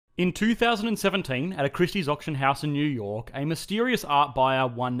In 2017, at a Christie's auction house in New York, a mysterious art buyer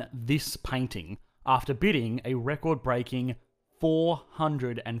won this painting after bidding a record-breaking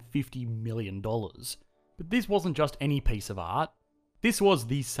 $450 million. But this wasn't just any piece of art. This was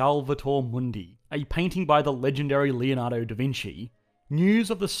the Salvator Mundi, a painting by the legendary Leonardo da Vinci.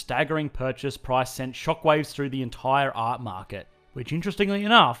 News of the staggering purchase price sent shockwaves through the entire art market, which interestingly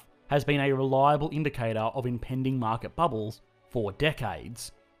enough has been a reliable indicator of impending market bubbles for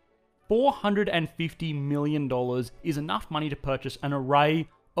decades. $450 million is enough money to purchase an array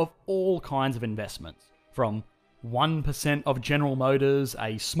of all kinds of investments, from 1% of General Motors,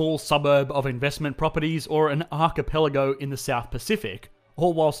 a small suburb of investment properties, or an archipelago in the South Pacific,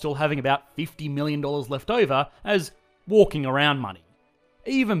 all while still having about $50 million left over as walking around money.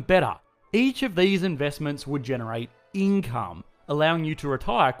 Even better, each of these investments would generate income, allowing you to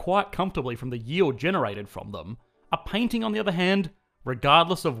retire quite comfortably from the yield generated from them. A painting, on the other hand,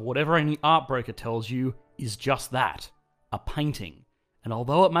 regardless of whatever any art broker tells you, is just that, a painting. And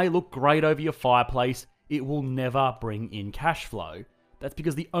although it may look great over your fireplace, it will never bring in cash flow. That's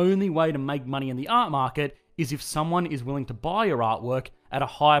because the only way to make money in the art market is if someone is willing to buy your artwork at a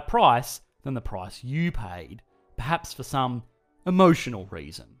higher price than the price you paid, perhaps for some emotional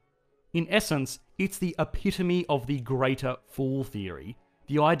reason. In essence, it's the epitome of the greater fool theory,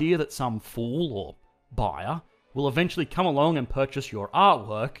 the idea that some fool or buyer will eventually come along and purchase your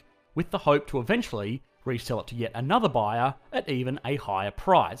artwork with the hope to eventually resell it to yet another buyer at even a higher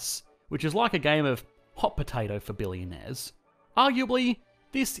price, which is like a game of hot potato for billionaires. Arguably,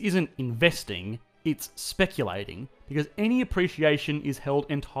 this isn't investing, it's speculating, because any appreciation is held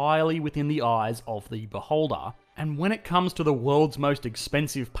entirely within the eyes of the beholder. And when it comes to the world's most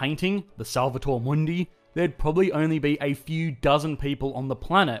expensive painting, the Salvator Mundi, there'd probably only be a few dozen people on the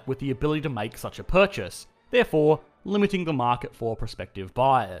planet with the ability to make such a purchase, therefore limiting the market for prospective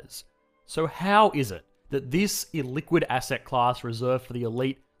buyers. So how is it that this illiquid asset class reserved for the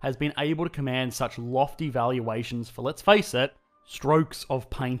elite has been able to command such lofty valuations for, let's face it, strokes of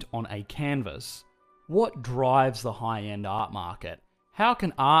paint on a canvas? What drives the high-end art market? How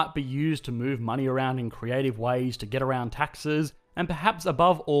can art be used to move money around in creative ways to get around taxes? And perhaps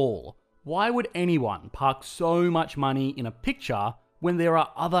above all, why would anyone park so much money in a picture when there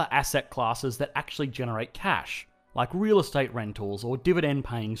are other asset classes that actually generate cash, like real estate rentals or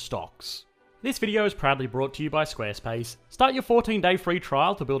dividend-paying stocks? This video is proudly brought to you by Squarespace. Start your 14-day free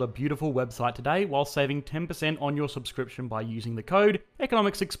trial to build a beautiful website today while saving 10% on your subscription by using the code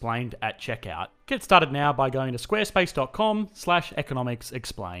EconomicsExplained at checkout. Get started now by going to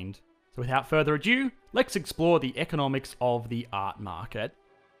squarespace.com/economicsexplained. So without further ado, let's explore the economics of the art market.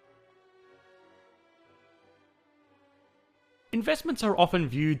 Investments are often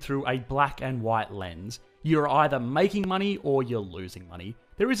viewed through a black and white lens. You're either making money or you're losing money.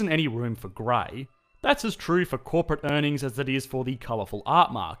 There isn't any room for grey. That's as true for corporate earnings as it is for the colourful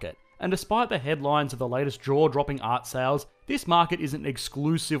art market. And despite the headlines of the latest jaw-dropping art sales, this market isn't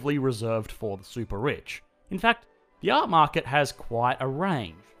exclusively reserved for the super rich. In fact, the art market has quite a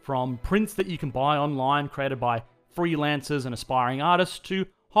range, from prints that you can buy online created by freelancers and aspiring artists to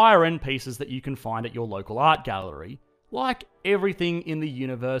higher-end pieces that you can find at your local art gallery. Like everything in the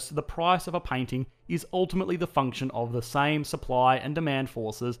universe, the price of a painting is ultimately the function of the same supply and demand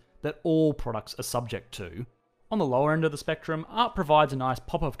forces that all products are subject to. On the lower end of the spectrum, art provides a nice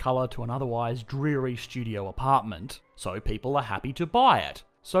pop of colour to an otherwise dreary studio apartment, so people are happy to buy it.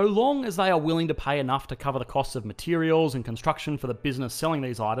 So long as they are willing to pay enough to cover the costs of materials and construction for the business selling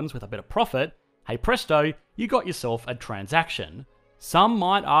these items with a bit of profit, hey presto, you got yourself a transaction. Some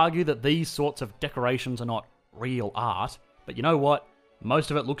might argue that these sorts of decorations are not real art, but you know what?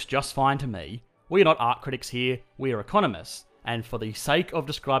 Most of it looks just fine to me. We're not art critics here, we're economists, and for the sake of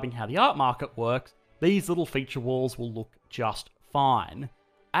describing how the art market works, these little feature walls will look just fine.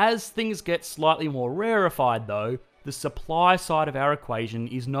 As things get slightly more rarefied though, the supply side of our equation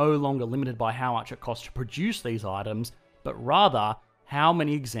is no longer limited by how much it costs to produce these items, but rather how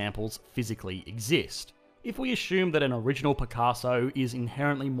many examples physically exist. If we assume that an original Picasso is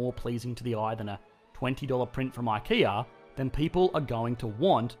inherently more pleasing to the eye than a $20 print from IKEA, then people are going to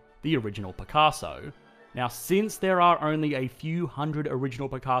want the original Picasso. Now, since there are only a few hundred original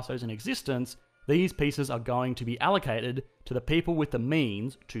Picassos in existence, these pieces are going to be allocated to the people with the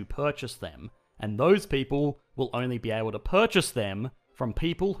means to purchase them, and those people will only be able to purchase them from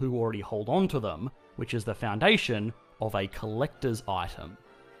people who already hold on to them, which is the foundation of a collector's item.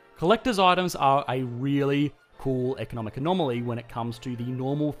 Collector's items are a really cool economic anomaly when it comes to the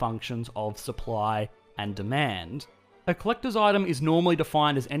normal functions of supply and demand. A collector's item is normally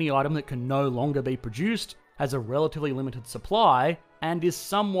defined as any item that can no longer be produced, has a relatively limited supply, and is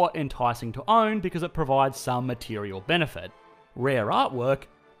somewhat enticing to own because it provides some material benefit. Rare artwork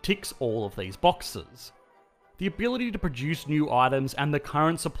ticks all of these boxes. The ability to produce new items and the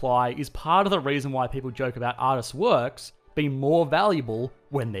current supply is part of the reason why people joke about artists' works being more valuable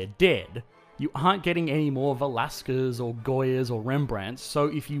when they're dead. You aren't getting any more Velasquez or Goyas or Rembrandts, so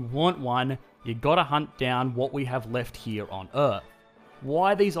if you want one, you gotta hunt down what we have left here on Earth.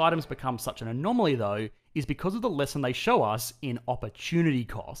 Why these items become such an anomaly though, is because of the lesson they show us in opportunity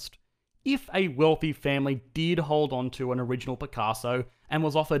cost. If a wealthy family did hold on to an original Picasso and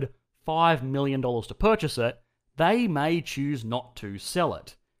was offered $5 million to purchase it, they may choose not to sell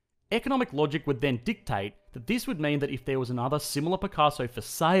it. Economic logic would then dictate that this would mean that if there was another similar Picasso for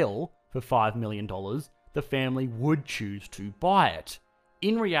sale for $5 million, the family would choose to buy it.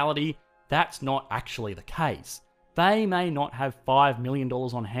 In reality, that's not actually the case. They may not have $5 million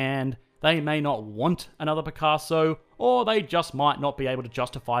on hand, they may not want another Picasso, or they just might not be able to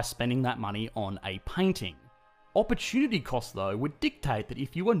justify spending that money on a painting. Opportunity cost, though, would dictate that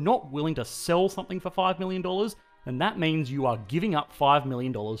if you are not willing to sell something for $5 million, then that means you are giving up $5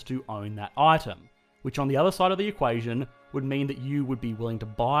 million to own that item, which on the other side of the equation would mean that you would be willing to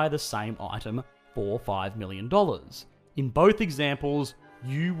buy the same item for $5 million. In both examples,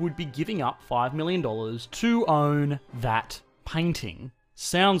 you would be giving up $5 million to own that painting.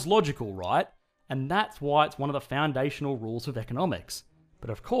 Sounds logical, right? And that's why it's one of the foundational rules of economics. But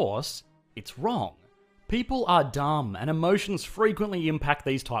of course, it's wrong. People are dumb, and emotions frequently impact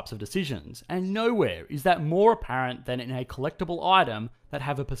these types of decisions, and nowhere is that more apparent than in a collectible item that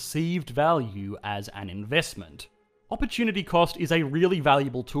have a perceived value as an investment. Opportunity cost is a really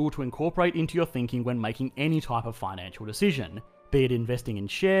valuable tool to incorporate into your thinking when making any type of financial decision, be it investing in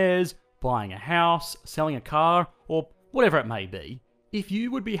shares, buying a house, selling a car, or whatever it may be. If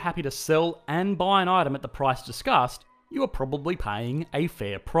you would be happy to sell and buy an item at the price discussed, you are probably paying a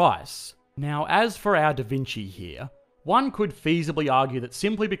fair price. Now, as for our Da Vinci here, one could feasibly argue that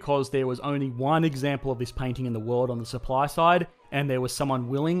simply because there was only one example of this painting in the world on the supply side, and there was someone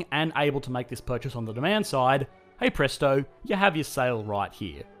willing and able to make this purchase on the demand side, hey presto, you have your sale right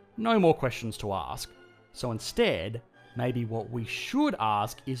here. No more questions to ask. So instead, maybe what we should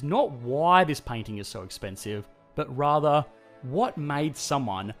ask is not why this painting is so expensive, but rather, what made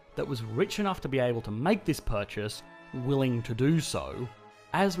someone that was rich enough to be able to make this purchase willing to do so?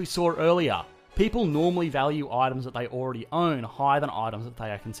 As we saw earlier, people normally value items that they already own higher than items that they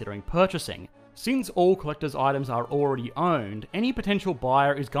are considering purchasing. Since all collector's items are already owned, any potential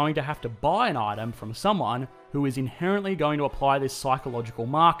buyer is going to have to buy an item from someone who is inherently going to apply this psychological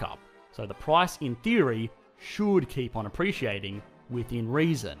markup, so the price in theory should keep on appreciating within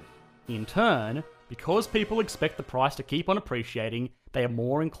reason. In turn, because people expect the price to keep on appreciating, they are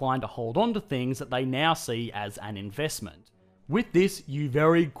more inclined to hold on to things that they now see as an investment. With this, you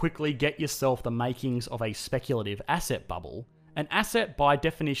very quickly get yourself the makings of a speculative asset bubble. An asset, by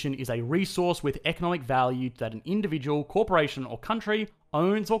definition, is a resource with economic value that an individual, corporation, or country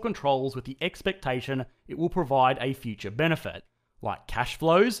owns or controls with the expectation it will provide a future benefit, like cash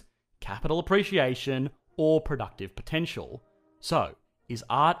flows, capital appreciation, or productive potential. So, is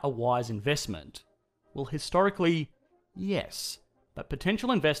art a wise investment? Well, historically, yes. But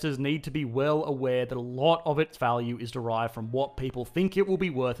potential investors need to be well aware that a lot of its value is derived from what people think it will be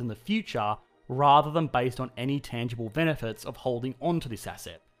worth in the future, rather than based on any tangible benefits of holding onto this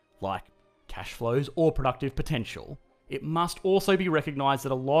asset, like cash flows or productive potential. It must also be recognised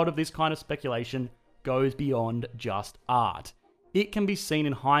that a lot of this kind of speculation goes beyond just art. It can be seen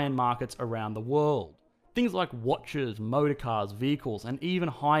in high-end markets around the world. Things like watches, motorcars, vehicles, and even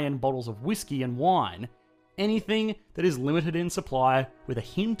high-end bottles of whiskey and wine. Anything that is limited in supply with a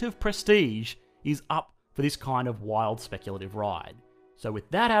hint of prestige is up for this kind of wild speculative ride. So with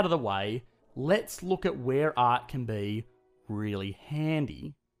that out of the way, let's look at where art can be really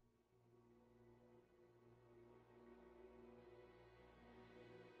handy.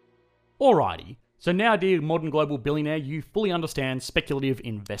 Alrighty, so now dear modern global billionaire, you fully understand speculative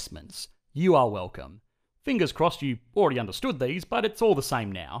investments. You are welcome. Fingers crossed you already understood these, but it's all the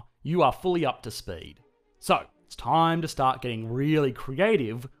same now. You are fully up to speed. So, it's time to start getting really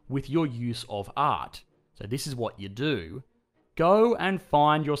creative with your use of art. So this is what you do. Go and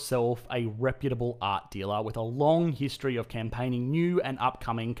find yourself a reputable art dealer with a long history of campaigning new and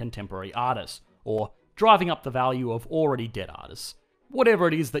upcoming contemporary artists, or driving up the value of already dead artists. Whatever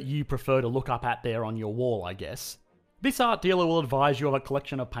it is that you prefer to look up at there on your wall, I guess. This art dealer will advise you of a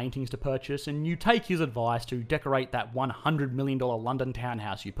collection of paintings to purchase, and you take his advice to decorate that $100 million London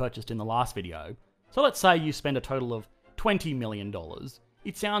townhouse you purchased in the last video. So let's say you spend a total of $20 million.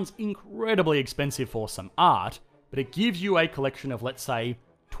 It sounds incredibly expensive for some art, but it gives you a collection of, let's say,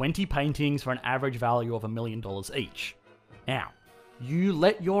 20 paintings for an average value of $1 million each. Now, you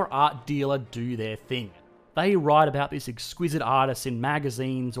let your art dealer do their thing. They write about this exquisite artist in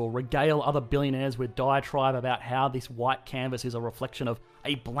magazines or regale other billionaires with diatribe about how this white canvas is a reflection of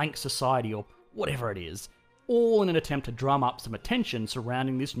a blank society or whatever it is, all in an attempt to drum up some attention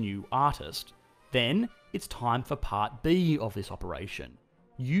surrounding this new artist. Then, it's time for part B of this operation.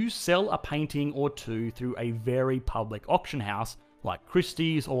 You sell a painting or two through a very public auction house like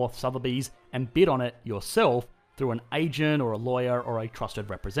Christie's or Sotheby's and bid on it yourself through an agent or a lawyer or a trusted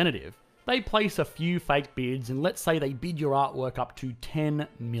representative. They place a few fake bids and let's say they bid your artwork up to $10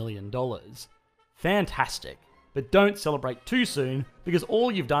 million. Fantastic, but don't celebrate too soon because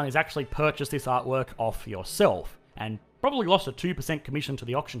all you've done is actually purchase this artwork off yourself and probably lost a 2% commission to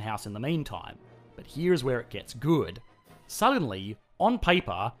the auction house in the meantime. But here's where it gets good. Suddenly, on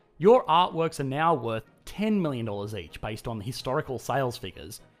paper, your artworks are now worth $10 million each based on historical sales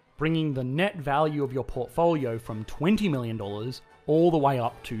figures, bringing the net value of your portfolio from $20 million all the way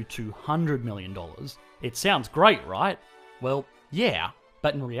up to $200 million. It sounds great, right? Well, yeah,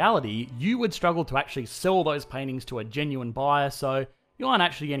 but in reality, you would struggle to actually sell those paintings to a genuine buyer, so you aren't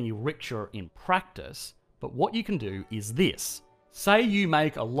actually any richer in practice. But what you can do is this. Say you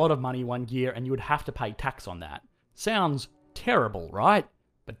make a lot of money one year and you would have to pay tax on that. Sounds terrible, right?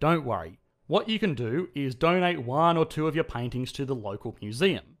 But don't worry. What you can do is donate one or two of your paintings to the local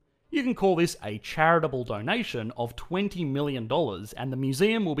museum. You can call this a charitable donation of $20 million, and the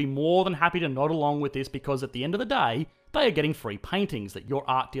museum will be more than happy to nod along with this because at the end of the day, they are getting free paintings that your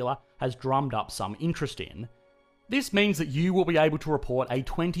art dealer has drummed up some interest in. This means that you will be able to report a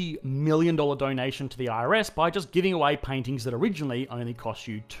 $20 million donation to the IRS by just giving away paintings that originally only cost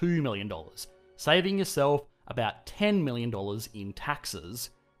you $2 million, saving yourself about $10 million in taxes.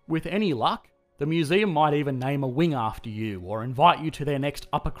 With any luck, the museum might even name a wing after you or invite you to their next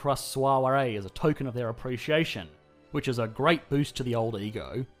upper crust soiree as a token of their appreciation, which is a great boost to the old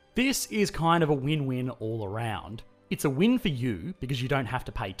ego. This is kind of a win-win all around. It's a win for you because you don't have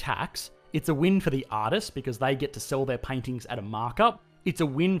to pay tax. It's a win for the artist because they get to sell their paintings at a markup. It's a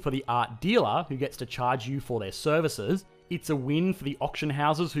win for the art dealer who gets to charge you for their services. It's a win for the auction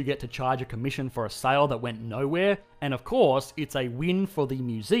houses who get to charge a commission for a sale that went nowhere. And of course, it's a win for the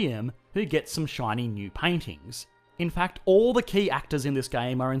museum who gets some shiny new paintings. In fact, all the key actors in this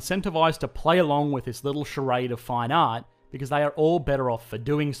game are incentivized to play along with this little charade of fine art because they are all better off for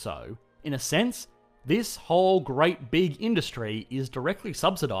doing so. In a sense, this whole great big industry is directly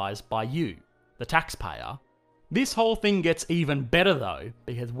subsidized by you, the taxpayer. This whole thing gets even better though,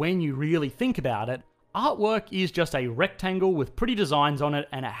 because when you really think about it, artwork is just a rectangle with pretty designs on it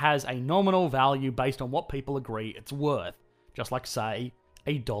and it has a nominal value based on what people agree it's worth, just like say,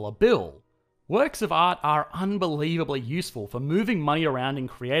 a dollar bill. Works of art are unbelievably useful for moving money around in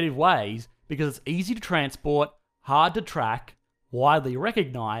creative ways because it's easy to transport, hard to track, widely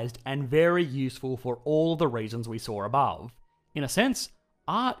recognized, and very useful for all of the reasons we saw above. In a sense,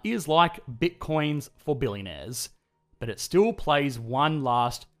 art is like bitcoins for billionaires, but it still plays one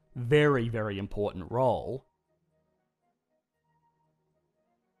last very, very important role.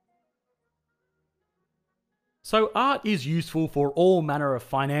 So art is useful for all manner of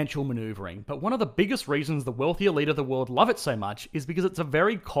financial maneuvering, but one of the biggest reasons the wealthy elite of the world love it so much is because it's a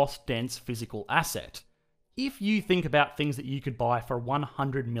very cost-dense physical asset. If you think about things that you could buy for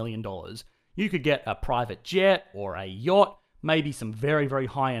 $100 million, you could get a private jet or a yacht, maybe some very, very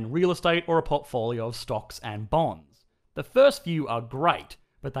high-end real estate or a portfolio of stocks and bonds. The first few are great,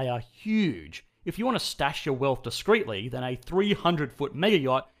 but they are huge. If you want to stash your wealth discreetly, then a 300-foot mega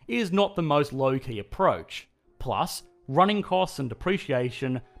yacht is not the most low-key approach. Plus, running costs and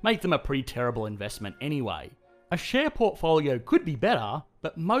depreciation make them a pretty terrible investment anyway. A share portfolio could be better,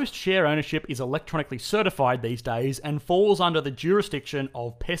 but most share ownership is electronically certified these days and falls under the jurisdiction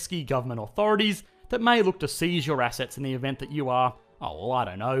of pesky government authorities that may look to seize your assets in the event that you are, oh well, I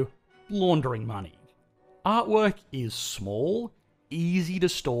don't know, laundering money. Artwork is small, easy to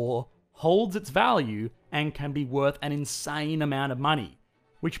store, holds its value, and can be worth an insane amount of money,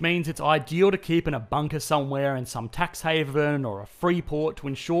 which means it's ideal to keep in a bunker somewhere in some tax haven or a free port to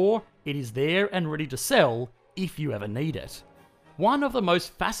ensure it is there and ready to sell if you ever need it. One of the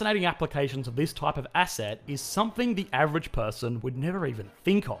most fascinating applications of this type of asset is something the average person would never even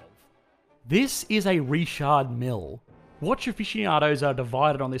think of. This is a Richard Mille. Watch aficionados are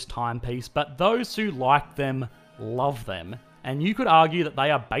divided on this timepiece, but those who like them love them, and you could argue that they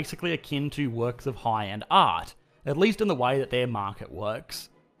are basically akin to works of high-end art, at least in the way that their market works.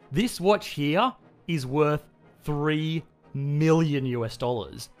 This watch here is worth $3 million US.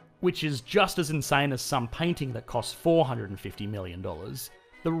 which is just as insane as some painting that costs $450 million.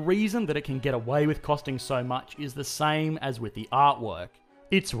 The reason that it can get away with costing so much is the same as with the artwork.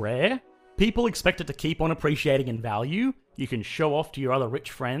 It's rare, people expect it to keep on appreciating in value, you can show off to your other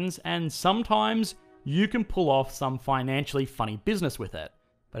rich friends, and sometimes you can pull off some financially funny business with it.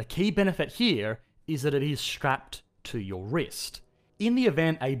 But a key benefit here is that it is strapped to your wrist. In the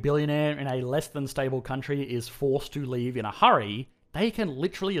event a billionaire in a less than stable country is forced to leave in a hurry, they can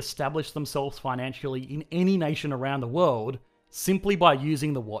literally establish themselves financially in any nation around the world simply by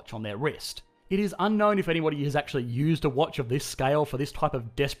using the watch on their wrist. It is unknown if anybody has actually used a watch of this scale for this type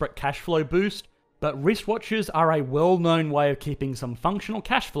of desperate cash flow boost, but wristwatches are a well-known way of keeping some functional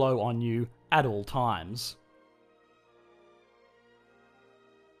cash flow on you at all times.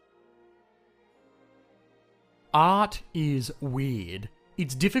 Art is weird.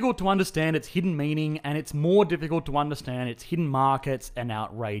 It's difficult to understand its hidden meaning, and it's more difficult to understand its hidden markets and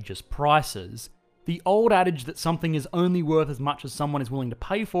outrageous prices. The old adage that something is only worth as much as someone is willing to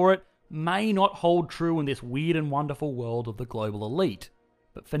pay for it may not hold true in this weird and wonderful world of the global elite.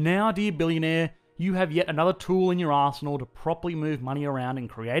 But for now, dear billionaire, you have yet another tool in your arsenal to properly move money around in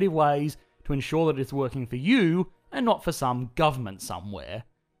creative ways to ensure that it's working for you and not for some government somewhere.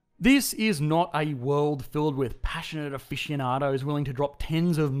 This is not a world filled with passionate aficionados willing to drop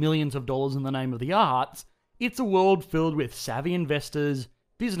tens of millions of dollars in the name of the arts. It's a world filled with savvy investors,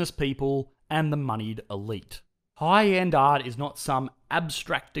 business people, and the moneyed elite. High-end art is not some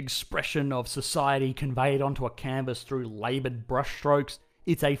abstract expression of society conveyed onto a canvas through laboured brushstrokes.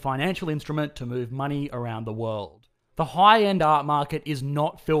 It's a financial instrument to move money around the world. The high-end art market is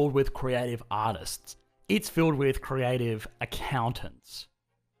not filled with creative artists. It's filled with creative accountants.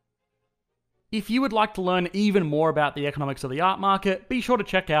 If you would like to learn even more about the economics of the art market, be sure to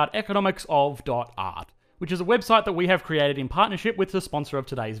check out economicsof.art, which is a website that we have created in partnership with the sponsor of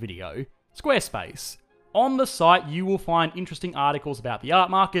today's video, Squarespace. On the site, you will find interesting articles about the art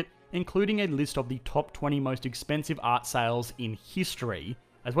market, including a list of the top 20 most expensive art sales in history,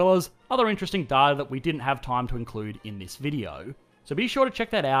 as well as other interesting data that we didn't have time to include in this video. So be sure to check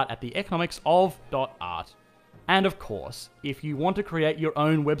that out at the economicsof.art. And of course, if you want to create your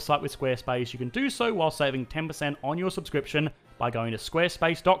own website with Squarespace, you can do so while saving 10% on your subscription by going to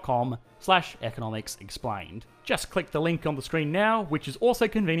squarespace.com/economicsexplained. Just click the link on the screen now, which is also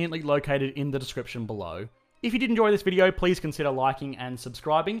conveniently located in the description below. If you did enjoy this video, please consider liking and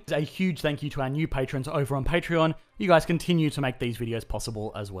subscribing. A huge thank you to our new patrons over on Patreon. You guys continue to make these videos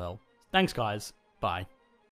possible as well. Thanks guys, bye.